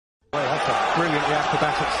Brilliantly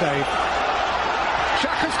acrobatic save.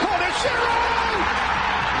 Xhaka's corner, Giroud!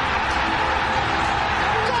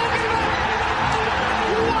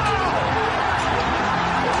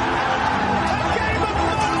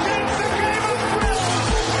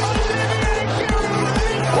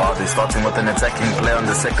 Wow, they're starting with an attacking play on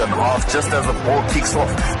the second half. Just as the ball kicks off,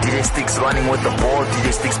 DJ Sticks running with the ball.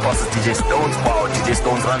 DJ Sticks passes DJ Stones. Wow, DJ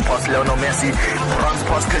Stones run past Lionel Messi. Runs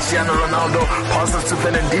past Cristiano Ronaldo. Passes to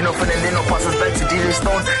Fernandinho. Fernandinho passes back to DJ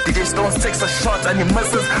Stones. DJ Stones takes a shot and he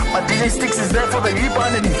misses. But DJ Sticks is there for the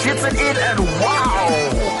rebound and he hits it in. And wow!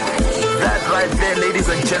 That right there, ladies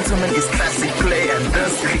and gentlemen, is classic play. And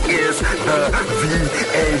this is the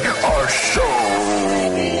VAR show.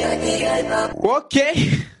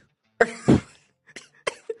 Okay.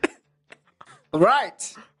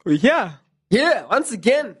 Right. Yeah. Yeah, once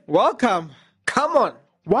again. Welcome. Come on.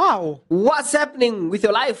 Wow. What's happening with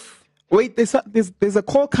your life? Wait, there's a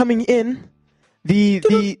call coming in. The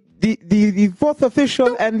fourth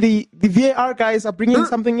official and the VAR guys are bringing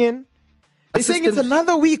something in. They're saying it's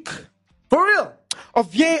another week. For real?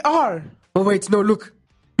 Of VAR. Oh wait, no, look.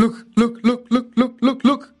 Look.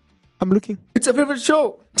 I'm looking. It's a favorite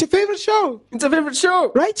show. It's your favorite show. It's a favorite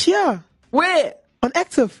show. Right here. Where? On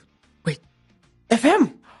Active. Wait.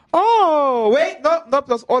 FM. Oh, wait. No,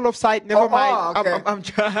 that's all offside. Never mind. Okay. I'm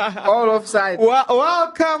all offside.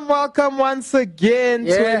 Welcome once again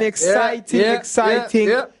to an exciting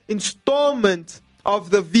installment of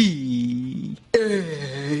the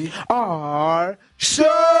VAR show.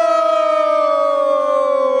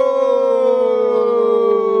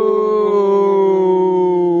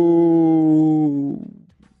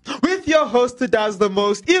 With your host who does the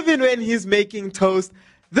most, even when he's making toast,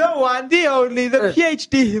 the one, the only, the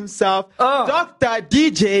PhD himself, Dr.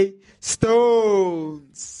 DJ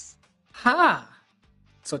Stones. Ha!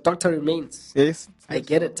 So doctor remains. Yes. I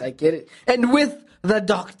get it. And with the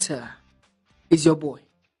doctor is your boy.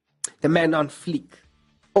 The man on fleek.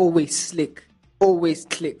 Always slick. Always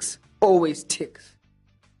clicks. Always ticks.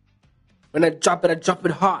 When I drop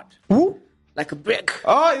it hard. Who? Like a brick.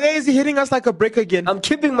 Oh, there is he hitting us like a brick again. I'm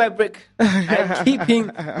keeping my brick. I'm keeping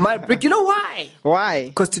my brick. You know why? Why?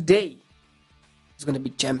 Because today is going to be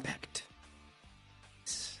jam-packed.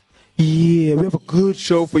 Yeah, we have a good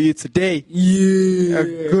show for you today. Yeah. A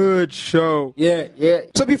good show. Yeah.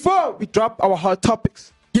 So before we drop our hot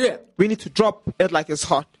topics, we need to drop it like it's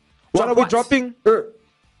hot. What are we dropping?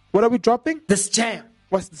 What are we dropping? This jam.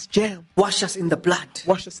 What's this jam? Wash Us in the Blood.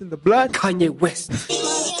 Wash Us in the Blood. Kanye West.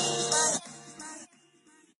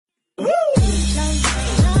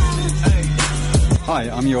 Hi,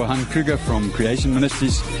 I'm Johan Kruger from Creation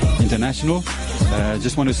Ministries International.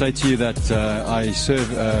 Just want to say to you that I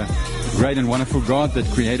serve a great and wonderful God that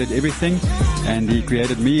created everything, and He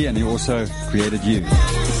created me and He also created you.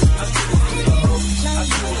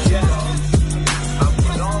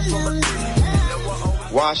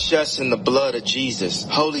 Wash us in the blood of Jesus.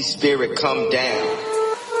 Holy Spirit, come down.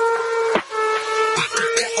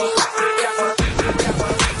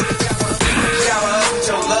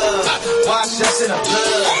 Wash us in the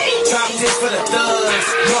blood. Drop this for the thugs.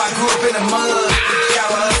 Know I grew up in the mud.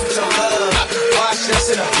 Shower us with your love. Wash us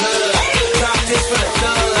in the blood. Drop this for the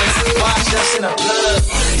thugs. Wash us in the blood.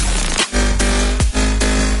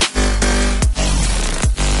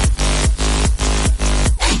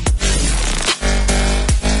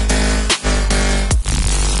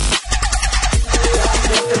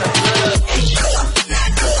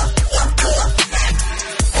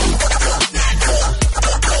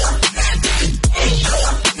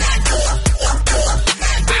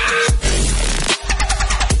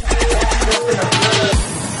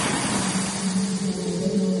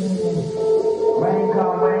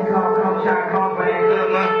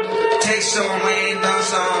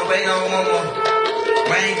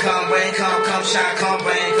 Shine, come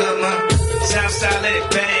rain, good man. Southside, let it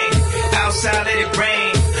bang. Outside, let it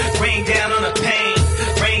rain. Rain down on the pain.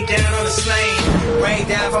 Rain down on the slain. Rain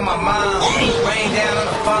down for my mom. Rain down on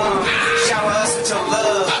the farm. Shower us with your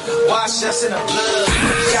love. Wash us in the blood.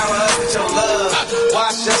 Shower us with your love.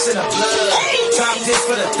 Wash us in the blood. Drop this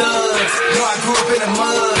for the thugs. Know I grew up in the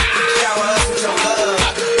mud. Shower us with your love.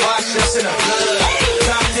 Wash us in the blood.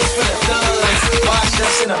 Drop this for the thugs. Wash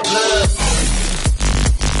us in the blood.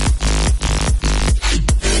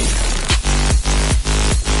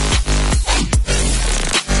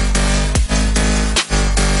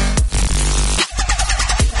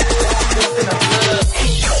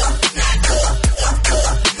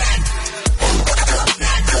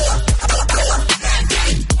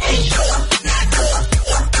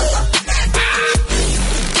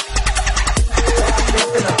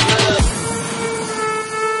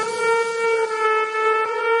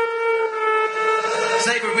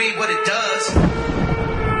 what it does.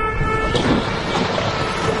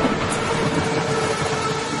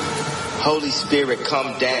 Holy Spirit,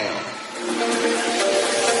 come down.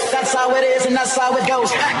 That's how it is and that's how it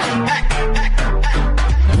goes.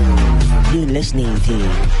 You're listening to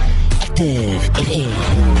Active FM.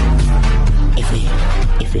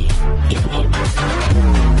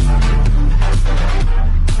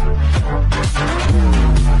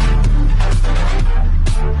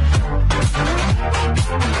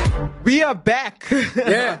 We are back.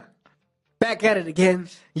 Yeah. Back at it again.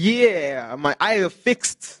 Yeah, my eyes are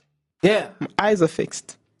fixed. Yeah. My eyes are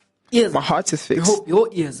fixed. Ears. My heart is I fixed. hope your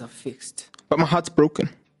ears are fixed. But my heart's broken.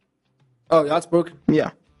 Oh, your heart's broken?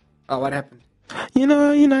 Yeah. Oh, what happened? You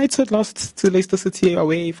know, United lost to Leicester City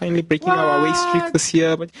away, finally breaking our away streak this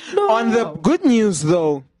year. But on the good news,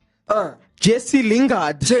 though, Jesse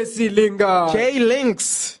Lingard. Jay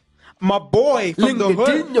Links. My boy from the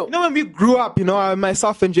hood. You know, when we grew up,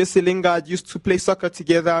 myself and Jesse Lingard used to play soccer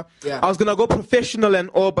together. Yeah. I was going to go professional and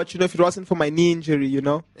all, but, if it wasn't for my knee injury,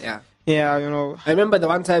 Yeah. Yeah, I remember the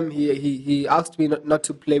one time he asked me not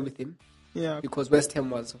to play with him. Yeah. Because West Ham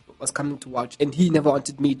was coming to watch, and he never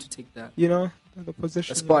wanted me to take the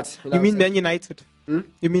position. the spot. You mean Man United?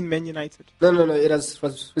 You mean Man United? No. It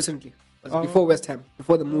was recently. It was before West Ham,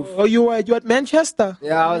 before the move. Oh, you were at Manchester?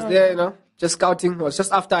 Yeah, I was there, just scouting. It was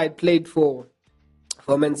just after I played for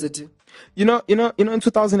Man City. In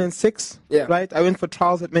 2006, Yeah. right? I went for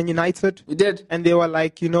trials at Man United. You did? And they were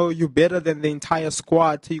like, you're better than the entire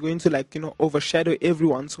squad. So you're going to overshadow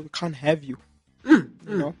everyone. So we can't have you. You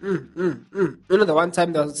know, the one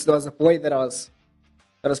time there was a boy that I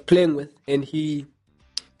was playing with, and he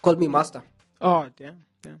called me master. Oh, damn.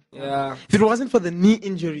 Yeah. If it wasn't for the knee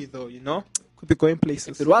injury, though, could be going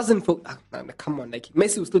places. If it wasn't for come on, like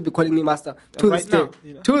Messi would still be calling me master to Right this day.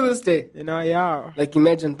 now, To this day. Yeah. Like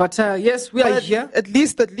imagine. But yes, we are here. At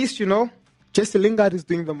least, Jesse Lingard is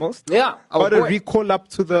doing the most. Yeah. Our Got a boy. recall up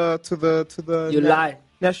to the You lie.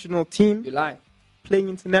 national team. You lie. Playing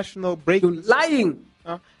international break. You lying.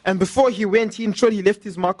 And before he went, he ensured he left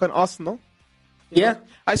his mark on Arsenal. Yeah.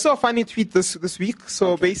 I saw a funny tweet this week.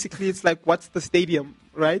 So basically, it's like, what's the stadium,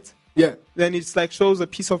 right? Yeah. Then it's like shows a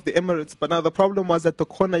piece of the Emirates. But now the problem was at the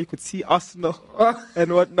corner, you could see Arsenal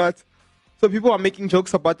and whatnot. So people are making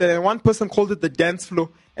jokes about that. And one person called it the dance floor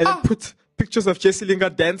and then put pictures of Jesse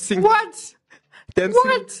Lingard dancing. What? Dancing.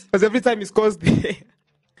 What? Because every time he scores there.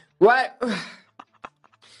 Why?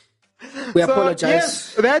 We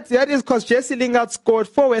apologize. Yes, that is because Jesse Lingard scored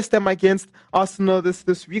for West Ham against Arsenal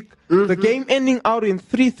this week. The game ending out in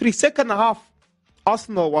 3-3. Second half,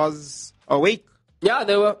 Arsenal was awake. Yeah,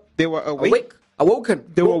 they were awake. Awoken.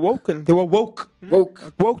 They were woken. They were woke.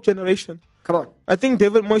 Woke generation. Come on. I think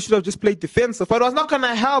David Moyes should have just played defensive. But it was not going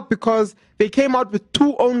to help because they came out with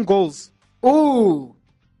 2 own goals. Ooh.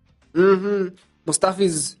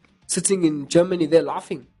 Mustafi's sitting in Germany there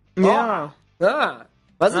laughing. Yeah.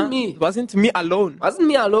 Wasn't me. It wasn't me alone. Wasn't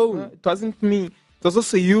me alone. It wasn't me. It was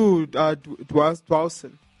also you,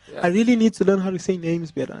 Dwalson. Yeah. I really need to learn how to say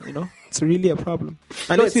names better, It's really a problem.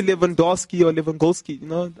 Unless you Lewangoalski or Lewangoalski,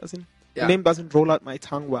 the name doesn't roll out my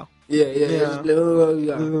tongue well. Yeah.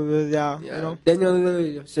 Daniel.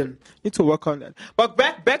 Need to work on that. But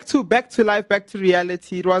back to life, back to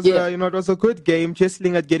reality. It was it was a good game. Jesse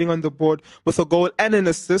Lingard getting on the board with a goal and an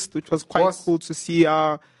assist, which was quite cool to see.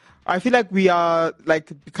 I feel like we are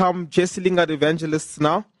become Jesse Lingard evangelists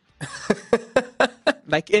now.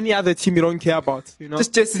 Like any other team you don't care about,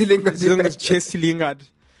 Just Jesse Lingard. Jesse Lingard.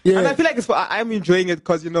 Yeah. And I feel like I'm enjoying it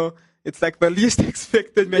because, it's like the least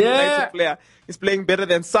expected Man United player. He's playing better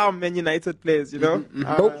than some Man United players,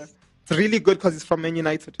 It's really good because he's from Man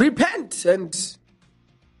United. Repent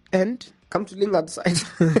and come to Lingard's side.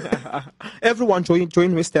 Everyone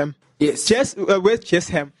join West Ham. Yes.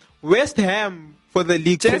 West Ham for the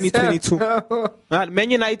league 2022.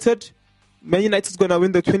 Man United's going to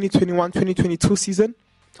win the 2021-2022 season.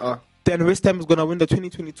 Then West Ham is going to win the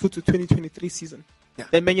 2022 to 2023 season. Yeah.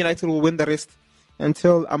 Then Man United will win the rest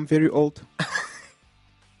until I'm very old.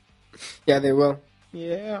 Yeah, they will.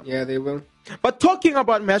 Yeah, they will. But talking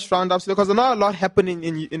about match roundups, because not a lot happened in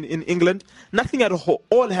England. Nothing at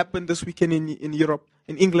all happened this weekend in Europe.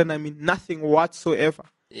 In England, I mean, nothing whatsoever.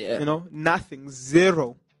 Yeah. Nothing.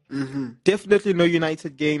 Zero. Definitely no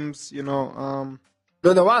United games,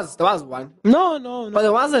 No, there was one. No. But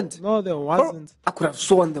there wasn't. No, there wasn't. I could have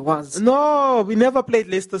sworn there was. No, we never played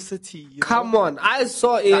Leicester City. Come on. I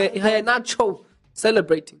saw Nacho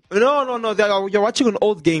celebrating. No. You're watching an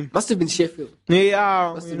old game. Must have been Sheffield.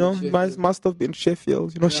 Yeah, must have been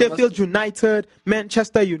Sheffield. Sheffield United,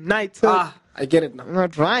 Manchester United. I get it now.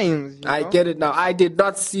 Not rhymes. I get it now. I did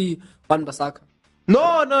not see Wan-Bissaka.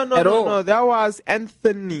 No. At all? No. That was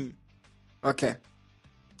Anthony. Okay.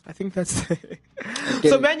 I think that's.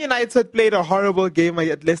 So Man United played a horrible game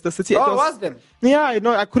at Leicester City. Oh, was them? Yeah, I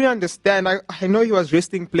know. I couldn't understand. I know he was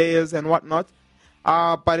resting players and whatnot,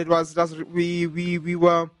 but it was just we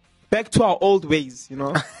were back to our old ways.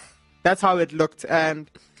 That's how it looked. And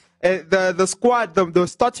the squad, the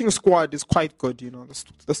starting squad is quite good.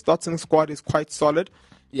 The starting squad is quite solid.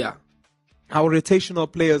 Yeah. Our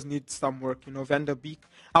rotational players need some work. Van der Beek.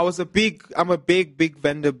 I'm a big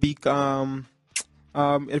Van der Beek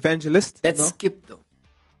evangelist. That's Skip though.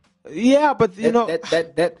 Yeah, but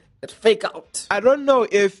that fake out. I don't know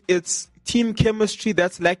if it's team chemistry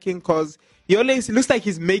that's lacking, because it looks like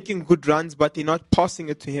he's making good runs, but they're not passing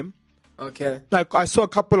it to him. Okay. Like I saw a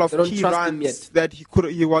couple of key runs that he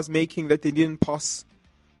was making that they didn't pass.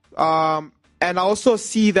 And I also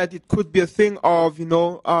see that it could be a thing of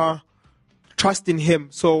trust in him.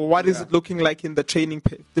 So what is it looking like in the training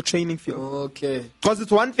field? Okay. Because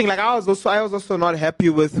it's one thing. Like I was also not happy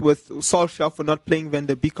with Solskjaer for not playing Van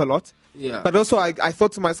der Beek a lot. Yeah. But also I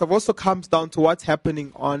thought to myself, also comes down to what's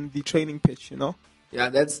happening on the training pitch. Yeah,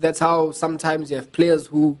 that's how sometimes you have players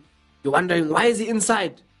who you're wondering why is he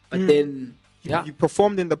inside, but then he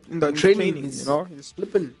performed in the training. He's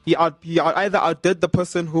flipping. He either outdid the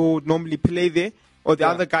person who would normally play there, or the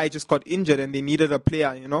other guy just got injured and they needed a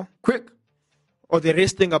player. Quick. Or they're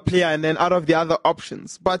resting a player and then out of the other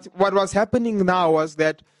options. But what was happening now was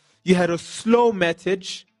that you had a slow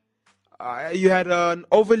Matic. You had an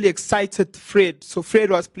overly excited Fred. So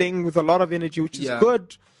Fred was playing with a lot of energy, which is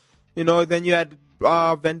good. Then you had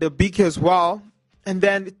Van der Beek as well. And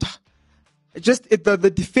then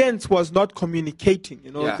the defense was not communicating.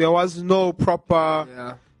 There was no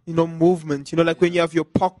proper movement. Like when you have your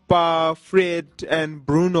Pogba, Fred, and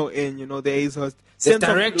Bruno in, there is a sense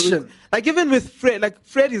direction. Like even with Fred,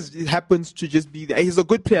 Fred happens to just be there. He's a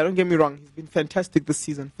good player. Don't get me wrong. He's been fantastic this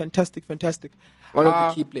season. Fantastic. One of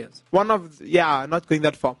the key players. Not going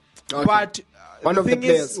that far. Okay. But one of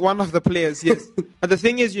the players, yes. But the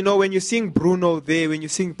thing is, when you're seeing Bruno there, when you're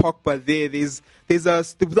seeing Pogba there, there's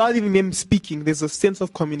without even them speaking, there's a sense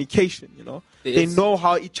of communication. They know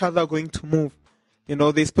how each other are going to move.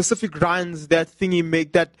 There's specific runs that thingy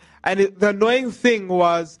make that. And the annoying thing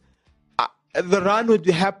was the run would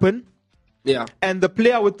happen. Yeah. And the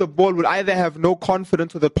player with the ball would either have no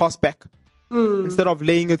confidence with the pass back instead of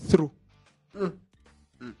laying it through.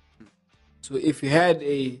 So if you had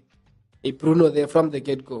a Bruno there from the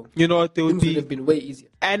get-go, it would have been way easier.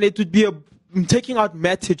 And it would be taking out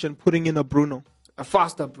Matic and putting in a Bruno. A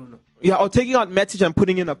faster Bruno. Yeah, or taking out Matic and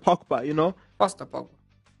putting in a Pogba, Faster Pogba.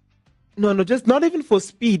 No, just not even for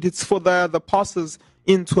speed. It's for the passes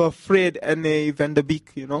into a Fred and a Van der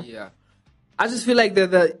Beek, Yeah. I just feel like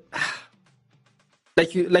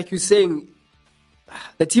like you're saying,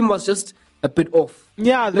 the team was just a bit off.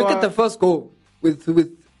 Yeah. Look at the first goal with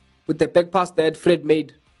the back pass that Fred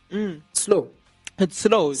made. Slow. It's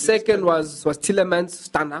slow. Second was Tielemans'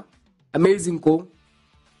 stunner. Amazing goal,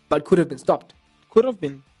 but could have been stopped. Could have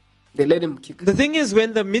been. They let him kick. The thing is,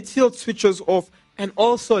 when the midfield switches off, and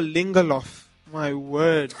also Lindelof, my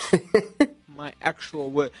word, my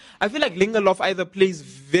actual word. I feel like Lindelof either plays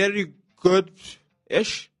very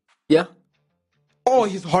good-ish. Yeah. Or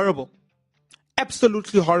he's horrible.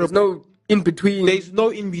 Absolutely horrible. There's no in-between. There's no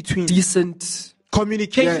in-between. Decent.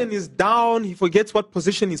 Communication is down. He forgets what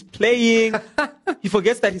position he's playing. He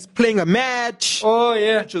forgets that he's playing a match. Oh,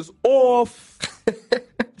 yeah. Which is off.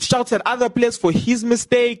 Shouts at other players for his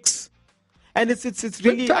mistakes. And it's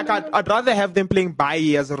really, I'd rather have them playing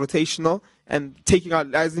Bailly as a rotational and taking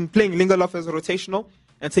out, as in playing Lindelof as a rotational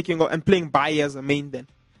and playing Bailly as a main then.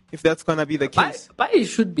 If that's going to be the case. Bailly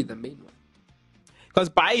should be the main one. Because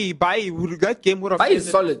Bailly, that game would have been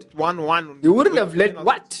solid. 1-1. You wouldn't have let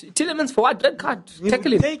what? Tielemans for what? Red card.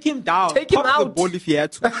 Tackle him. Take him down. Take him out. The ball if he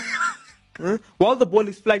had to. While the ball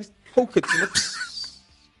is flying, poke it.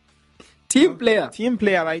 Team player. Team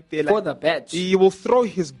player right there. For the badge. He will throw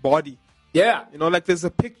his body. Yeah. Like there's a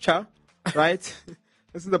picture, right?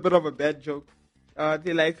 This is a bit of a bad joke. I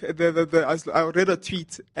read a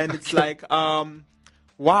tweet and it's like,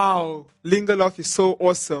 wow, Lindelof is so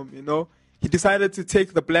awesome, He decided to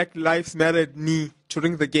take the Black Lives Matter knee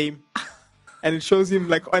during the game. And it shows him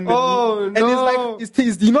like on the knee. And no.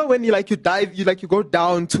 He's when you dive, you go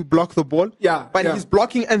down to block the ball. Yeah. But he's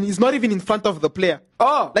blocking and he's not even in front of the player.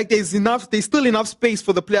 Oh. Like there's still enough space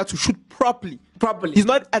for the player to shoot properly. He's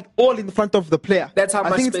not at all in front of the player. That's how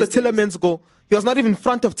much I think it's the Tielemans goal. He was not even in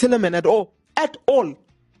front of Tielemans at all. At all.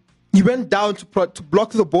 He went down to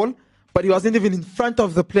block the ball, but he wasn't even in front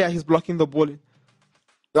of the player he's blocking the ball in.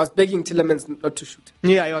 He was begging Tielemans not to shoot.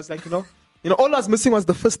 Yeah, he was like, All I was missing was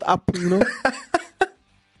the fist up,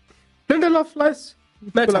 Lindelof flies.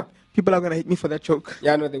 People are going to hate me for that joke.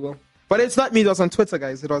 Yeah, I know they will. But it's not me. It was on Twitter,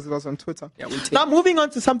 guys. It was on Twitter. Yeah, now, moving on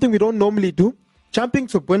to something we don't normally do. Jumping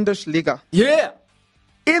to Bundesliga. Yeah.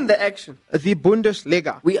 In the action. The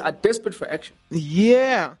Bundesliga. We are desperate for action.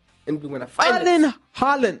 Yeah. And we're going to find Erling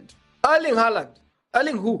Haaland. Erling Haaland.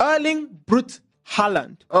 Erling who? Erling Brut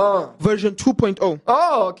Haaland. Oh. Version 2.0.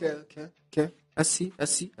 Oh, okay. I see.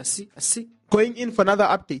 Going in for another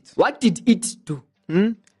update. What did it do?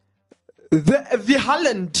 The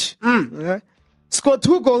Haaland scored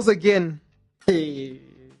 2 goals again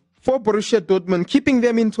for Borussia Dortmund, keeping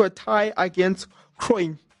them into a tie against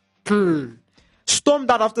Kroin. Stormed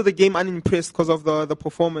out after the game unimpressed because of the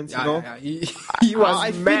performance, Yeah, he was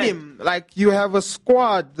I mad. feel him. Like, you have a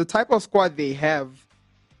squad, the type of squad they have.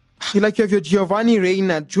 You have your Giovanni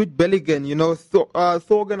Reina, Jude Bellingham,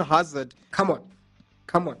 Thorgan Hazard. Come on.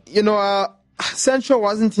 Sancho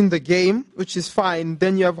wasn't in the game, which is fine.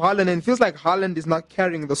 Then you have Haaland, and it feels like Haaland is not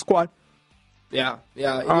carrying the squad. Yeah.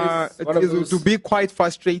 It to be quite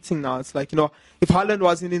frustrating now. It's like, if Haaland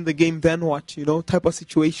wasn't in the game, then what? Type of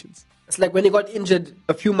situations. It's like when he got injured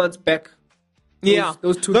a few months back.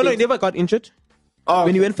 Those two No, things. he never got injured. Oh,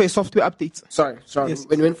 when he went for a software update. Sorry. Yes.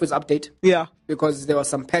 When he went for his update. Yeah. Because there were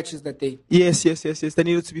some patches that they... Yes. They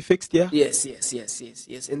needed to be fixed, yeah. Yes.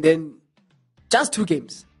 And then just 2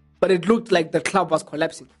 games. But it looked like the club was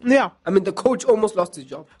collapsing. Yeah. I mean, the coach almost lost his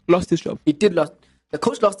job. He did lose. The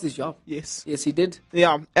coach lost his job. Yes, he did.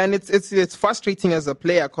 Yeah, and it's frustrating as a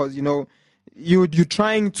player because you're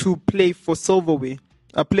trying to play for silverware.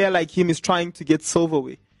 A player like him is trying to get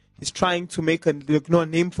silverware. He's trying to make a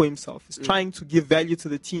name for himself. He's trying to give value to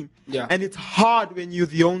the team. Yeah. And it's hard when you're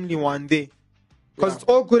the only one there. Because it's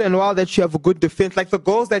all good and well that you have a good defense. Like the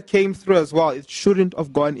goals that came through as well, it shouldn't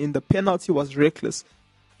have gone in. The penalty was reckless.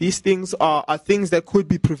 These things are things that could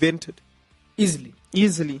be prevented. Easily.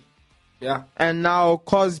 Yeah. And now,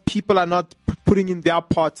 because people are not putting in their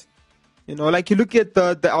part, like you look at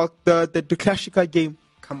the Classica game.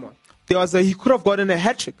 Come on. He could have gotten a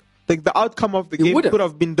hat trick. Like the outcome of the game could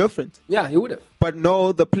have been different. Yeah, he would have. But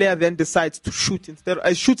no, the player then decides to shoot instead.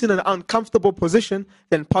 Shoot in an uncomfortable position,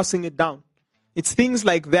 then passing it down. It's things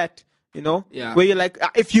like that, Yeah. where you're like,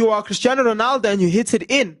 if you are Cristiano Ronaldo and you hit it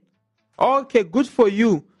in, okay, good for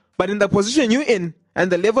you. But in the position you're in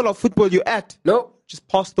and the level of football you're at, no, just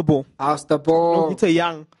pass the ball. It's a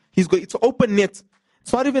young. It's an open net.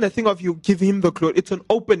 It's not even a thing of you give him the cloth. It's an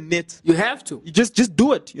open net. You have to. You just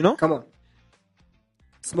do it. Come on.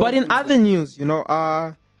 But in other news, it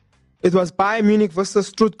was Bayern Munich versus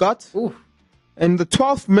Stuttgart. Ooh. In the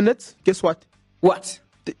 12th minute, guess what? What?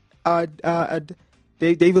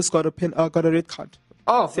 Davis got a red card.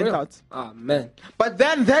 Oh, sent out. Oh, man. But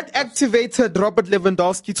then that activated Robert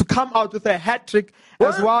Lewandowski to come out with a hat trick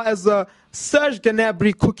as well as a Serge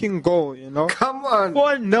Gnabry cooking goal, Come on.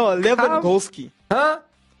 4-0, Lewangoalski. Huh?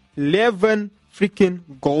 Lewan freaking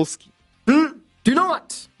Golski. Do you know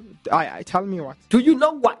what? I tell me what. Do you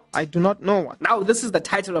know what? I do not know what. Now, this is the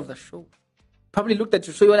title of the show. Probably looked at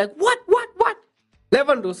your show, you were like, what?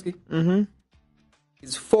 Lewandowski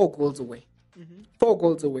is 4 goals away. 4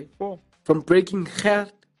 goals away. 4. From breaking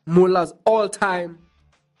Gerd Muller's all-time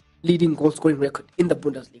leading goal-scoring record in the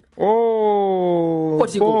Bundesliga. Oh,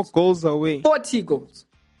 40 4 goals. goals away. 40 goals.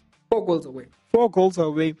 4 goals away. 4 goals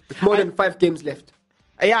away. With more than 5 games left.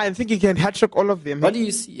 Yeah, I think he can hat-trick all of them. What do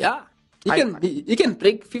you see? Yeah. He can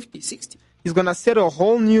break 50, 60. He's going to set a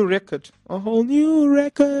whole new record. A whole new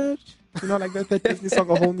record. Like that Disney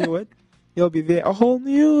song, A Whole New Word? He'll be there. A whole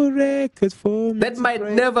new record for me. That might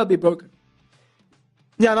never be broken.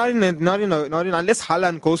 Yeah, not in unless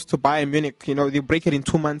Haaland goes to Bayern Munich, they break it in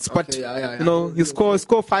 2 months. But he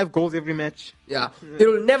score 5 goals every match. Yeah, it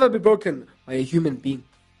will never be broken by a human being.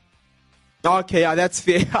 Okay, yeah, that's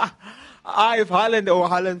fair. If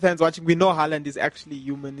Haaland fans watching, we know Haaland is actually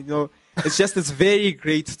human. It's very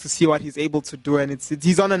great to see what he's able to do, and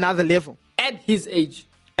he's on another level at his age.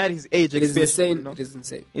 It is insane. It is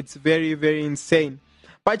insane. It's very, very insane.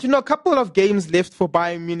 But a couple of games left for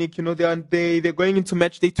Bayern Munich. They're going into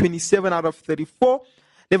match day 27 out of 34.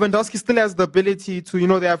 Lewandowski still has the ability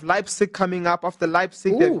to. They have Leipzig coming up. After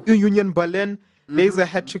Leipzig, they have Union Berlin. There's a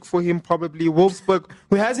hat trick for him probably. Wolfsburg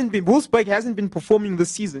hasn't been performing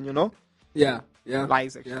this season. Yeah.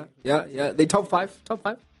 Lies actually. Yeah. They top 5.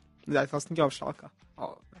 Yeah, I was thinking of Schalke.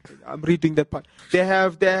 Oh, okay. I'm redoing that part. They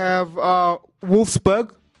have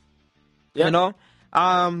Wolfsburg. Yeah.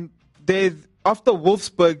 After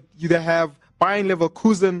Wolfsburg, they have Bayern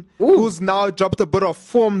Leverkusen, who's now dropped a bit of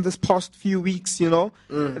form this past few weeks.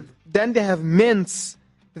 Then they have Mainz,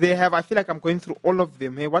 they have, I feel like I'm going through all of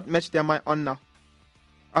them. Hey, what match day am I on now?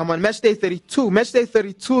 I'm on match day 32. Match day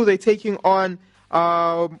 32, they're taking on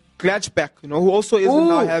Gladbach, who also isn't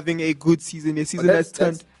now having a good season. A season that's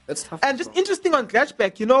turned. That's tough. And just interesting on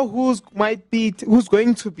Gladbach, who's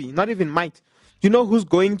going to be, not even might. Who's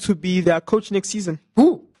going to be their coach next season?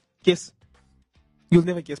 Who? Guess. You'll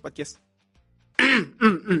never guess, but guess.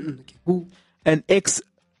 Okay. Who? An ex.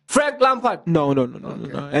 Frank Lampard. No.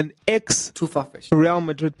 An ex. Too far-fetched. Real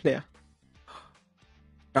Madrid player.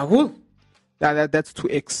 Rahul? That's too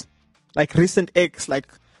ex. Like recent ex, like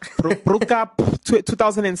broke up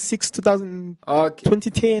 2006,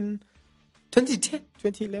 2010. 2010?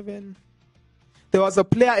 2011. There was a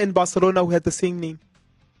player in Barcelona who had the same name.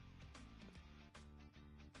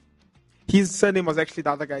 His surname was actually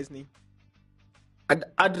the other guy's name.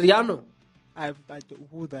 Adriano.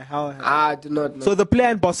 Who the hell? I do not know. So the player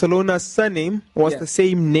in Barcelona's surname was the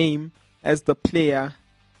same name as the player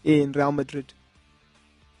in Real Madrid.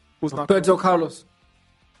 Who's not? Pedro Carlos.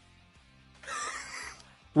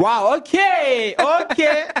 Wow. Okay.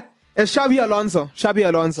 And Xabi Alonso. Well,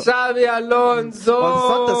 it's not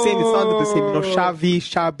the same. It sounded the same.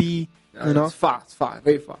 Xabi. It's far,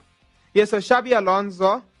 very far. Yeah. So Xabi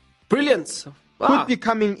Alonso. Brilliant. Could be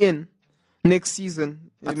coming in next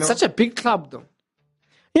season. It's such a big club, though.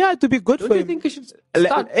 Yeah, to be good Don't for you him. think he should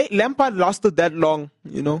start? Lampard lasted that long,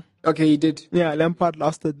 Okay, he did. Yeah, Lampard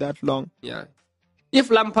lasted that long. Yeah.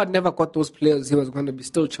 If Lampard never got those players, he was going to be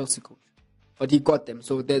still Chelsea coach. But he got them,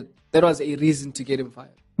 so that was a reason to get him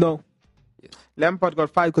fired. No. Yes. Lampard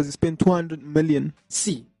got fired because he spent 200 million.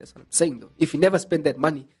 See, that's what I'm saying, though. If he never spent that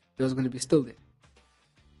money, he was going to be still there.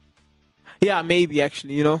 Yeah, maybe,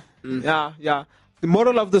 actually, Yeah. The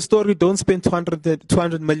moral of the story, don't spend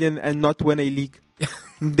 200 million and not win a league.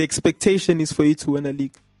 The expectation is for you to win a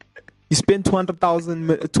league. You spend 200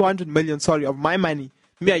 million, of my money.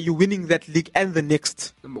 Yeah, you're winning that league and the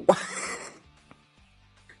next. Number one.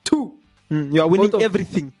 Two. You are winning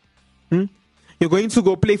everything. You're going to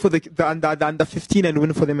go play for the under 15 and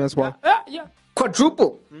win for them as well. Yeah.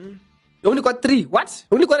 Quadruple. You only got 3. What?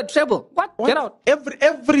 You only got a treble. What? Get out.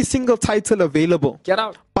 Every single title available. Get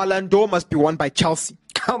out. Ballon d'Or must be won by Chelsea.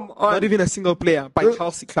 Come on. Not even a single player, by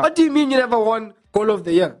Chelsea club. What do you mean you never won goal of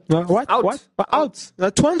the year? What? Out. What? Out.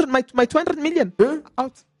 200, my 200 million.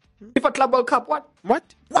 Out. FIFA Club World Cup, what?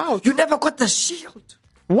 What? Out. You never got the shield.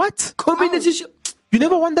 What? Community shield. You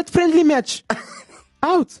never won that friendly match.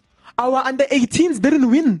 Out. Our under 18s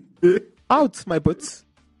didn't win. Out, my butts.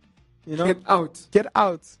 Get out. Get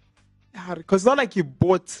out. Because it's not like he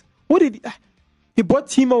bought. What did he? He bought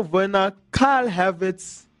Timo Werner, Karl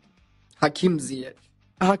Havertz, Hakim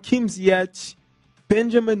Ziyech,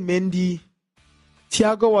 Benjamin Mendy.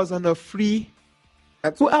 Thiago was on a free.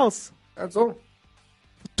 Who else? That's all.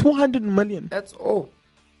 200 million. That's all.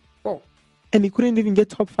 Oh. And he couldn't even get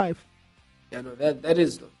top 5. Yeah, no, that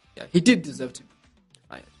is though. Yeah, he did deserve to be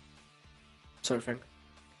fired. Sorry, Frank.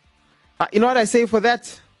 You know what I say for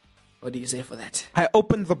that? What do you say for that? I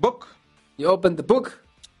opened the book. You opened the book?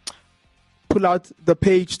 Pull out the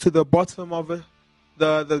page to the bottom of it.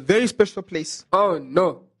 The very special place. Oh,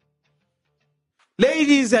 no.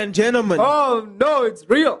 Ladies and gentlemen. Oh, no, it's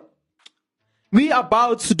real. We are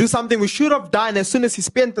about to do something we should have done as soon as he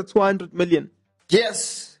spent the 200 million.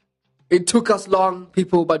 Yes. It took us long,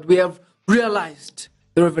 people, but we have realized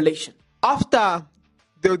the revelation. After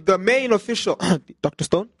the main official, Dr.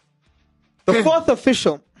 Stone, the fourth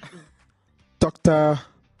official,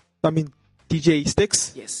 DJ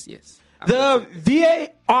Sticks. Yes. The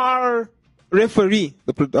VAR referee,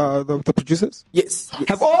 the producers. Yes.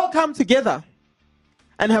 Have all come together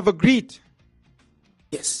and have agreed.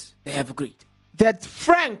 Yes, they have agreed. That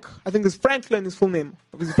Frank, I think it's Franklin, his full name.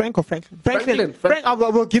 Is it Frank or Franklin? Franklin. I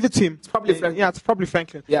will give it to him. It's probably Franklin. Yeah, it's probably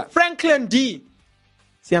Franklin. Yeah. Franklin D.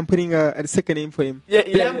 See, I'm putting a second name for him. Yeah,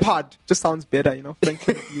 Lampard. Just sounds better,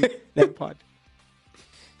 Franklin D. Lampard.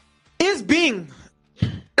 Is being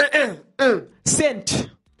sent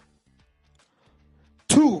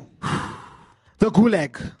to the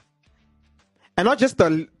gulag. And not just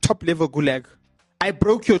the top level gulag. I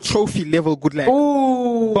broke your trophy level gulag.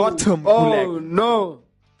 Oh, bottom gulag. Oh, no.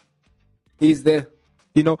 He's there.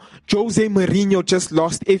 Jose Mourinho just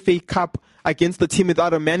lost FA Cup against the team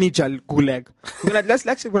without a manager gulag. We're going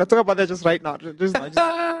to talk about that just right now.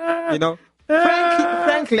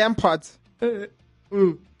 Frank Lampard.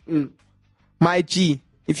 My G,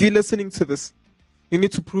 if you're listening to this, you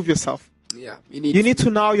need to prove yourself. Yeah, you need to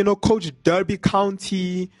now, coach Derby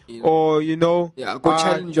County or, go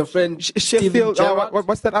challenge your friend Sheffield.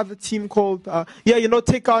 What's that other team called? Take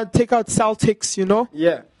out Celtics,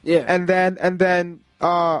 Yeah. And then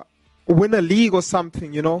win a league or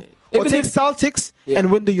something, Or take Celtics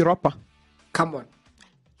and win the Europa. Come on.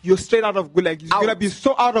 You're straight out of Gulag. You're gonna be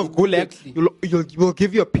so out of Gulag. We'll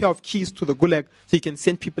give you a pair of keys to the Gulag so you can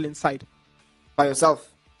send people inside by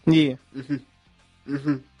yourself. Yeah.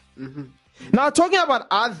 Now talking about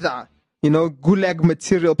other, Gulag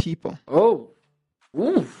material people. Oh.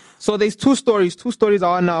 Ooh. So there's two stories. Two stories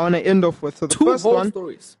I want to end off with. So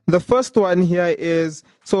the first one here is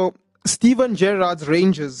Steven Gerrard's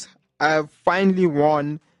Rangers have finally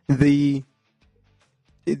won the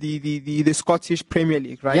Scottish Premier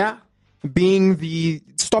League, right? Yeah.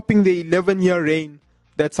 Stopping the 11-year reign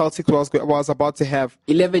that Celtic was about to have.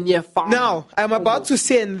 11-year farm. Now, I'm about to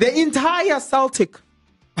send the entire Celtic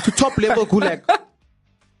to top level Gulag.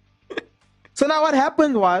 So now what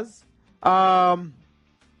happened was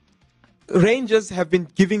Rangers have been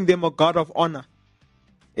giving them a guard of honor.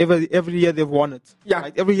 Every year they've won it. Yeah.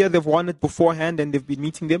 Right? Every year they've won it beforehand and they've been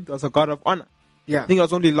meeting them. There was a guard of honor. Yeah. I think it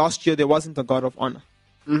was only last year there wasn't a guard of honor.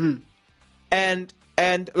 Mm-hmm.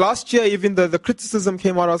 And last year even the criticism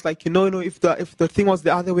came out. I was like, if the thing was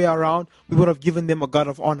the other way around, we would have given them a guard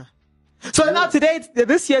of honor. So now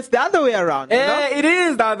this year it's the other way around. It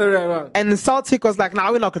is the other way around. And Celtic was like,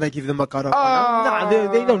 we're not going to give them a guard of honor.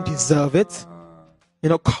 No, they don't deserve it.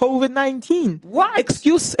 COVID-19. What?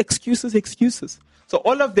 Excuses. So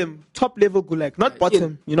all of them top level Gulag, not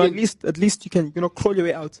bottom. At least you can crawl your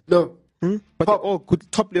way out. No. But they're all good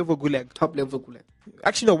top level Gulag. Top level Gulag.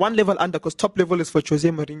 Actually, no, one level under, because top level is for Jose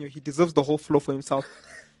Mourinho. He deserves the whole floor for himself.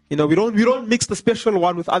 We don't mix the special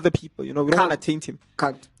one with other people. We don't want to taint him.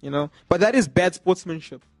 Can't. But that is bad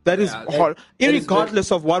sportsmanship. That is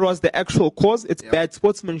irregardless of what was the actual cause. It's bad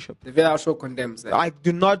sportsmanship. The VAR show condemns that. I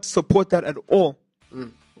do not support that at all.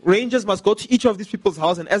 Rangers must go to each of these people's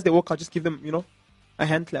house, and as they walk out, just give them, a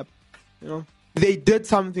hand clap. They did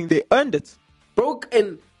something. They earned it. Broke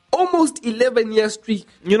an almost 11-year streak.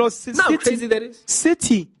 How crazy that is.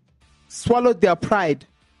 City swallowed their pride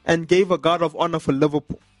and gave a guard of honor for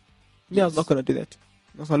Liverpool. I was not going to do that.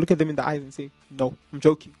 I was going to look at them in the eyes and say, no, I'm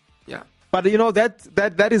joking. Yeah. But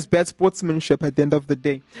that is bad sportsmanship at the end of the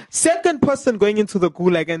day. Second person going into the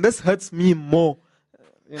Gulag, and this hurts me more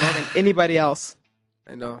than anybody else.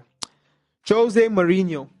 I know. Jose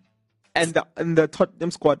Mourinho and the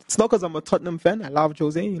Tottenham squad. It's not because I'm a Tottenham fan. I love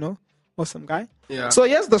Jose, awesome guy. Yeah. So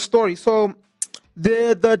here's the story. So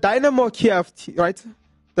the Dynamo Kiev, right?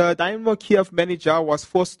 The Dynamo Kiev manager was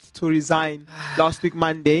forced to resign last week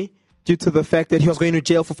Monday due to the fact that he was going to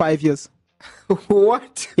jail for 5 years.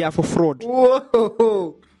 What? Yeah, for fraud.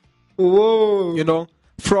 Whoa.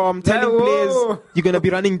 From telling players you're going to be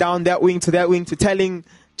running down that wing to that wing to telling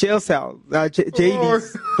jail cell,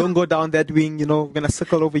 jailies, don't go down that wing, we're going to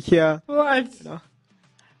circle over here. What?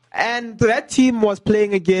 And that team was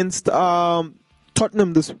playing against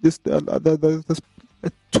Tottenham this 2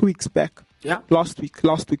 weeks back. Yeah. Last week.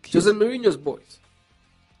 Jose Mourinho's boys.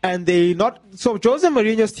 And so Jose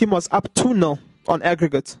Mourinho's team was up 2-0 on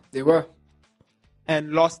aggregate. They were.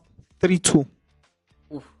 And lost 3-2.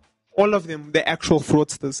 Oof. All of them, the actual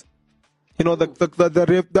fraudsters.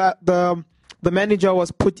 The manager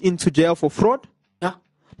was put into jail for fraud. Yeah.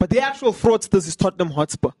 But the actual fraudsters is Tottenham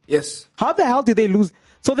Hotspur. Yes. How the hell did they lose?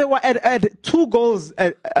 So they were at 2 goals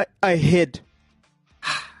ahead.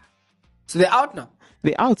 So they're out now?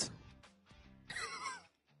 They're out.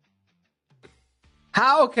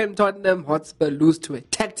 How can Tottenham Hotspur lose to a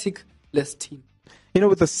tacticless team?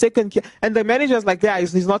 With the second... And the manager's like,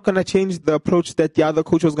 he's not going to change the approach that the other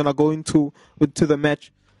coach was going to go into to the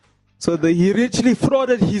match. So he literally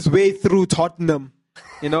frauded his way through Tottenham.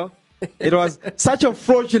 It was such a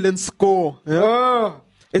fraudulent score. Oh.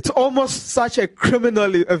 It's almost such a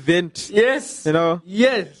criminal event. Yes.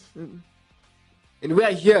 Yes. And we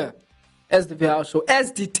are here as the VAR show,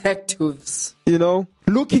 as detectives.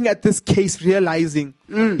 Looking at this case, realizing,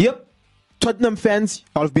 yep, Tottenham fans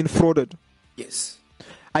have been frauded. Yes.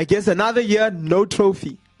 I guess another year, no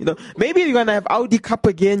trophy. Maybe you're going to have Audi Cup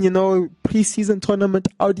again, pre-season tournament,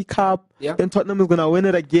 Audi Cup. Yeah. Then Tottenham is going to win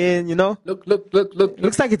it again, Look.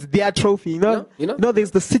 Looks like it's their trophy,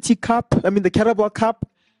 there's the City Cup, the Carabao Cup.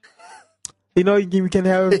 We can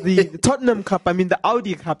have the Tottenham Cup, the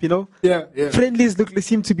Audi Cup, Yeah. Friendlies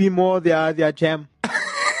seem to be more their jam.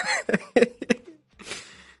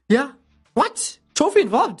 Yeah. What? Trophy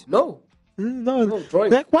involved? No. No,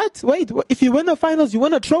 drawing. Like what? Wait, if you win the finals, you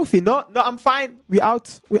win a trophy. No, I'm fine. We're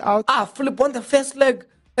out. Philip won the first leg.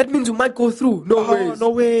 That means we might go through.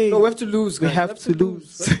 No way. No, we have to lose. We have to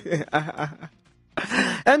lose.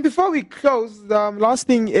 And before we close, last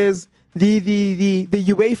thing is the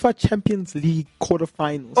UEFA Champions League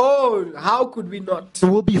quarterfinals. Oh, how could we not? It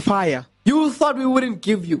will be fire. You thought we wouldn't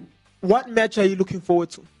give you What match are you looking forward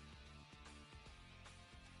to?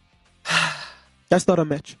 That's not a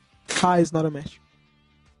match. High is not a match.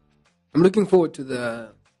 I'm looking forward to the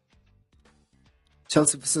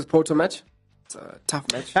Chelsea versus Porto match. It's a tough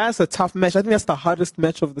match. That's a tough match. I think that's the hardest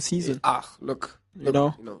match of the season. Look, You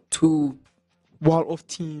know, two wall-off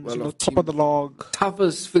teams, top of the log.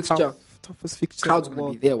 Toughest fixture. Toughest fixture. Crowd's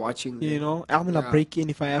going to be there watching. You know, I'm going to break in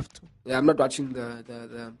if I have to. Yeah, I'm not watching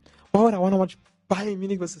the Why would I want to watch Bayern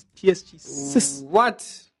Munich versus PSG? Sis.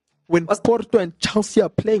 What? When Porto and Chelsea are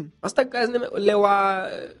playing. What's that guy's name?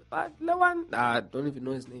 Lewan? I don't even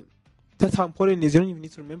know his name. That's how important it is. You don't even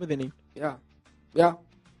need to remember the name. Yeah. You know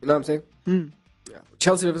what I'm saying? Yeah.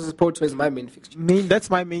 Chelsea versus Porto is my main fixture. That's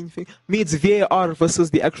my main thing. Me, it's VAR versus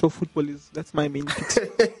the actual football. That's my main fixture.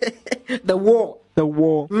 The war.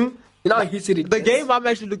 You know, the game I'm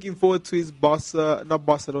actually looking forward to is not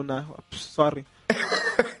Barcelona. Sorry.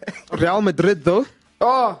 Real Madrid, though.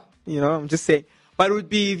 Oh. You know, I'm just saying. But it would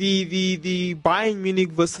be the Bayern Munich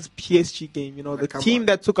versus PSG game. You know, the team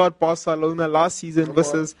that took out Barcelona last season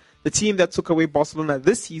versus the team that took away Barcelona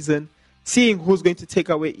this season. Seeing who's going to take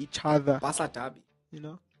away each other. Barca derby. You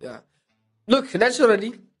know? Yeah. Look,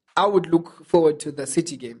 naturally, I would look forward to the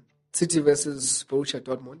City game. City versus Borussia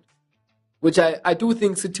Dortmund. Which I do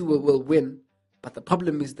think City will win. But the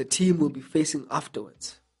problem is the team will be facing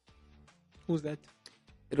afterwards. Who's that?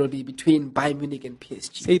 It will be between Bayern Munich and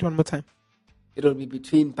PSG. Say it one more time. It will be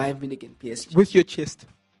between Bayern Munich and PSG. With your chest.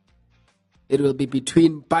 It will be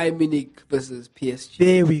between Bayern Munich versus PSG.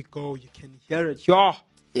 There we go. You can hear it. Yeah.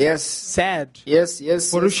 Yes. Sad. Yes.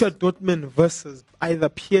 Borussia Dortmund versus either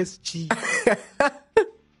PSG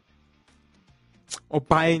or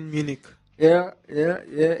Bayern Munich. Yeah.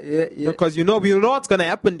 Because we know what's going to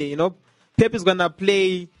happen there. You know, Pep is going to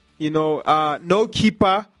play, no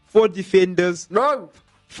keeper, 4 defenders. No.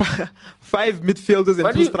 5 midfielders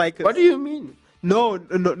and 2 strikers. What do you mean? No,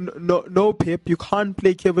 Pep. You can't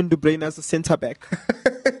play Kevin De Bruyne as a centre back.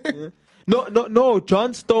 Yeah. No.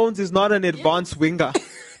 John Stones is not an advanced winger.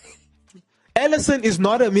 Ellison is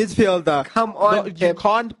not a midfielder. Come on, no, you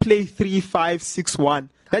can't play 3-5-6-1.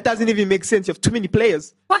 That doesn't even make sense. You have too many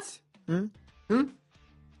players. What? You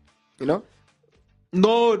know?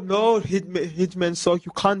 No, Hitman Sock.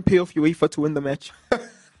 You can't pay off UEFA to win the match. Okay,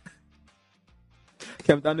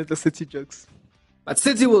 I'm done with the City jokes. But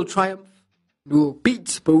City will triumph. Will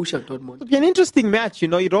beat Borussia Dortmund. It'll be an interesting match, you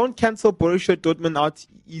know. You don't cancel Borussia Dortmund out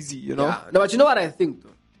easy, you know. Yeah. No, but you know what I think, though?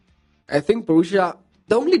 I think Borussia,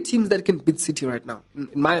 the only teams that can beat City right now, in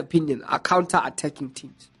my opinion, are counter-attacking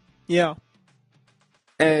teams. Yeah.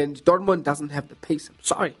 And Dortmund doesn't have the pace. I'm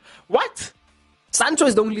sorry. What? Sancho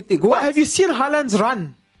is the only thing. Have you seen Haaland's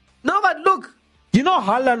run? No, but look. You know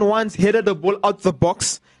Haaland once headed the ball out the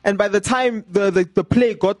box, and by the time the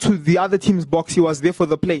play got to the other team's box, he was there for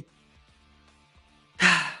the play.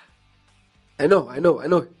 I know.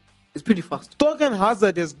 It's pretty fast. Thorgan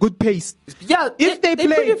Hazard has good pace. Yeah, if they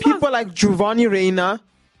play people like Giovanni Reina,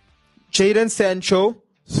 Jadon Sancho,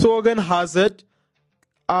 Thorgan Hazard,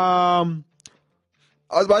 I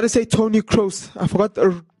was about to say Toni Kroos. I forgot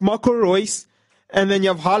Marco Reus, and then you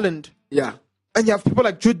have Haaland. Yeah. And you have people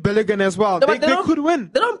like Jude Bellingham as well. No, they could win.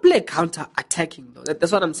 They don't play counter-attacking, though. That's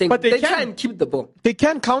what I'm saying. But they can. Try and keep the ball. They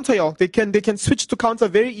can counter, y'all. They can switch to counter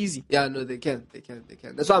very easy. Yeah, no, they can.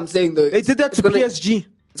 That's what I'm saying, though. They did that to PSG.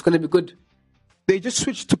 It's going to be good. They just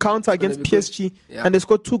switched to counter against PSG, yeah. and they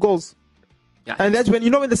scored 2 goals. Yeah, and that's when,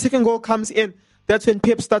 when the second goal comes in, that's when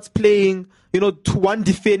Pep starts playing, to 1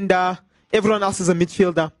 defender. Everyone else is a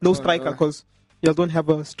midfielder. No striker, because you don't have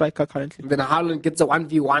a striker currently. Then Haaland gets a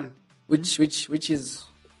 1v1, which is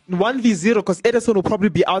 1v0, because Ederson will probably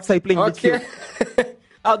be outside playing midfield.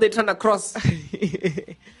 How they trying to cross?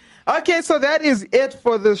 Okay, so that is it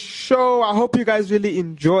for the show. I hope you guys really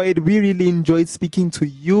enjoyed. We really enjoyed speaking to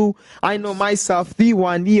you. I know myself, the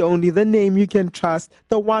one, the only, the name you can trust,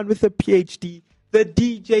 the one with the PhD, the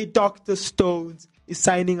DJ Dr. Stones is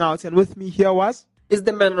signing out. And with me here is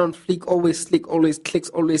the man on fleek, always slick, always clicks,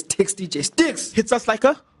 always takes DJ Sticks. Hits us like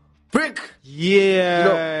a brick.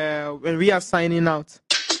 Yeah, when we are signing out.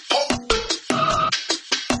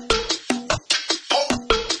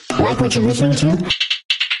 Like what you're listening to?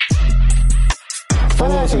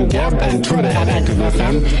 Follow us on Gab and Twitter at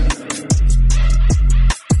ActiveFM.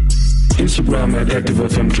 Instagram at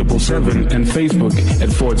ActiveFM777 and Facebook at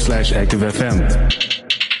 /ActiveFM.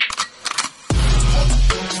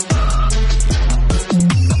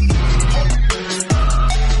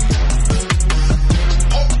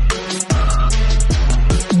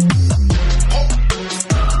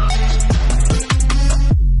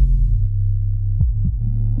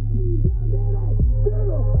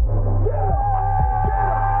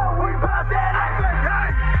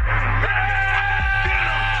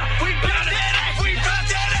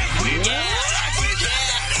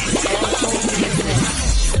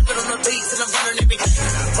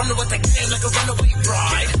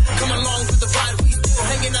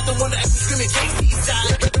 wanna act screaming KC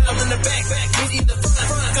side. I'm in the back, me in the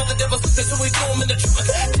front. Got the devil sleeping, so we throw him in the trunk.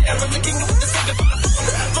 Yeah, I'm the king with the second part.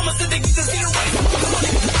 Mama said they get to see the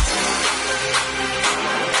way.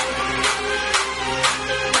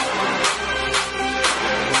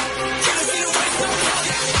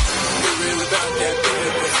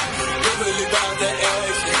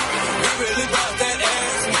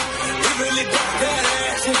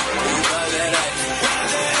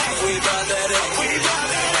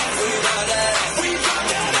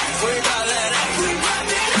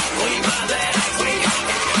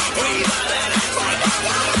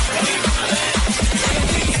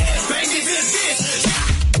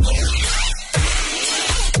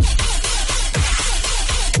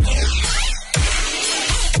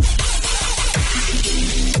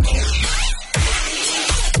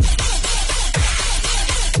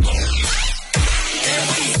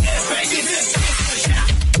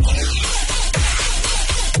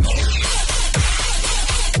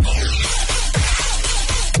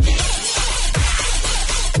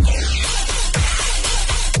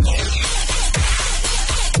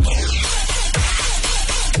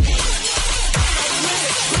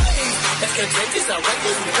 Outrageous,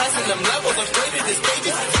 outrageous, we passing them levels, I'm straight to this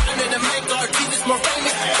stages. I'm in the make our Jesus more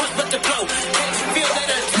famous.